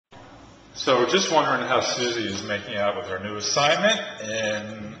So just wondering how Susie is making out with her new assignment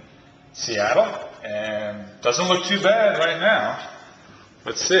in Seattle, and doesn't look too bad right now.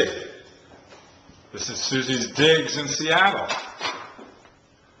 Let's see. This is Susie's digs in Seattle.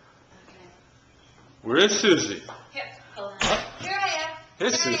 Where is Susie? Here, hold on. Here I am.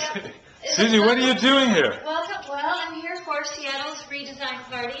 Here's Susie. Susie, what are you doing here? Welcome. Well, I'm here for Seattle's redesign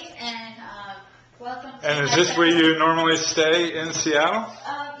party, and welcome. And is this where you normally stay in Seattle?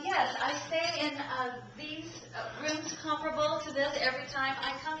 Yes, I stay in these rooms comparable to this every time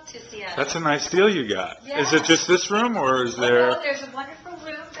I come to Seattle. That's a nice deal you got. Yeah. Is it just this room, or is there... No, there's a wonderful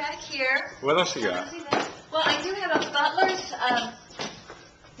room back here. What else you got? Well, I do have a butler's,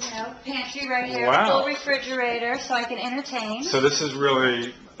 pantry right here. Wow. Full refrigerator, so I can entertain. So this is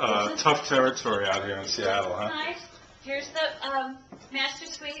really tough territory out here in Seattle, huh? Nice. Here's the master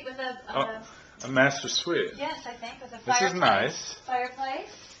suite with a master suite. Yes, I think, with a This fireplace. is nice. Fireplace.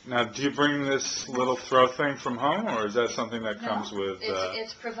 Now, do you bring this little throw thing from home, or is that something that comes with...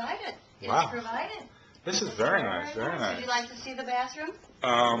 it's provided. Wow. It's provided. This is very nice, very nice. Would you like to see the bathroom?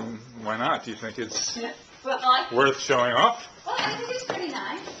 Why not? Do you think it's Well, worth showing off? Well, I think it's pretty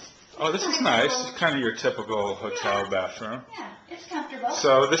nice. Oh, this is nice. It's kind of your typical hotel bathroom. Yeah, it's comfortable.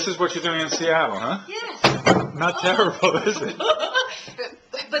 So this is what you're doing in Seattle, huh? Yes. Not terrible, is it?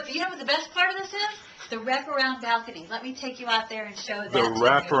 But you know what the best part of this is? The wraparound balcony. Let me take you out there and show that. The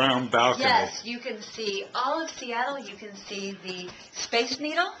wraparound balcony. Yes, you can see all of Seattle. You can see the Space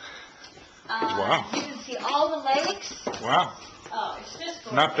Needle. Wow. You can see all the lakes. Wow. Oh, it's just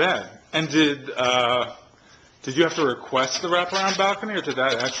gorgeous. Not bad. And did you have to request the wraparound balcony, or did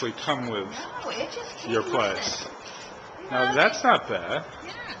that actually come with No, it just came your with place? it. Now that's not bad.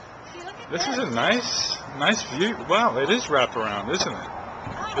 Yeah. See, look at This this. is a nice view. Wow, it is wraparound, isn't it?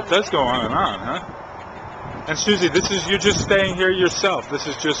 Oh, It does go on and on, huh? And Susie, you're just staying here yourself. This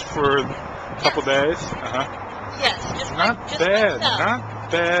is just for a couple days? Uh-huh. Yes, just Not like, just bad, like so.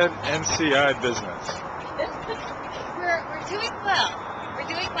 not bad NCI business. We're doing well. We're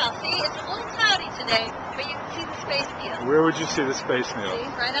doing well. See, it's a little cloudy today, but you can see the Space Needle. Where would you see the Space See, Needle?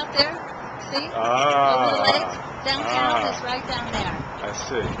 right up there. See? Ah. Over the lakes. Downtown is right down there. I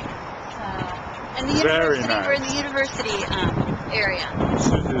see. And the Very university, nice. we're in the university area.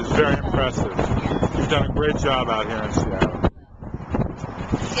 It is very impressive. Yeah. You've done a great job out here in Seattle.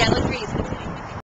 Seattle agrees.